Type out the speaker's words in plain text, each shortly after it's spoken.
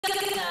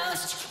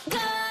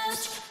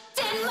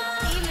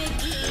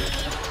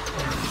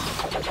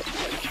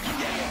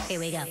Here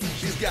we go.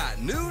 She's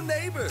got new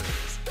neighbors.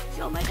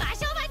 Oh my gosh,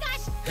 oh my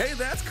gosh! Hey,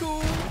 that's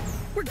cool.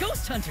 We're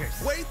ghost hunters.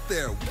 Wait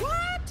there,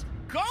 what?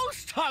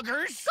 Ghost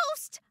huggers?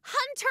 Ghost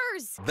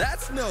hunters!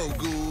 That's no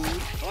good.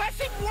 Well, that's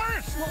even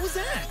worse. What was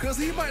that? Because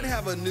he might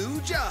have a new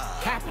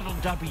job. Capital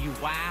W,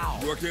 wow.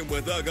 Working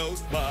with a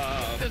ghost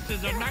mob. This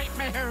is a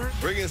nightmare.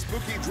 Bringing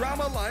spooky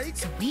drama like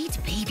Sweet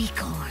baby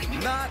corn.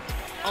 Not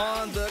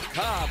on the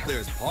Cob.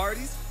 There's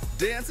parties,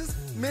 dances,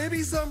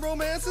 maybe some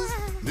romances.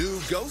 New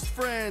ghost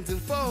friends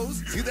and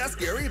foes. See that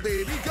scary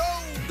baby go.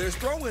 There's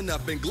throwing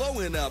up and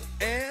glowing up.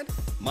 And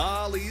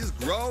Molly's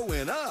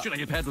growing up. Should I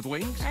get paired with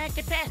wings? It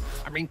depends.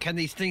 I mean, can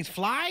these things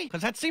fly?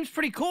 Because that seems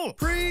pretty cool.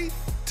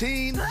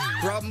 Pre-teen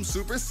problem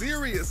super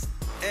serious.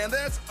 And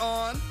that's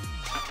on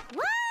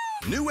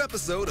new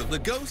episode of The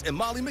Ghost and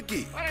Molly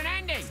McGee. What an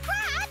ending.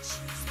 Scratch!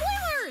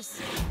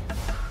 Spoilers!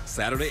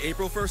 Saturday,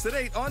 April 1st at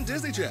 8 on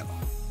Disney Channel.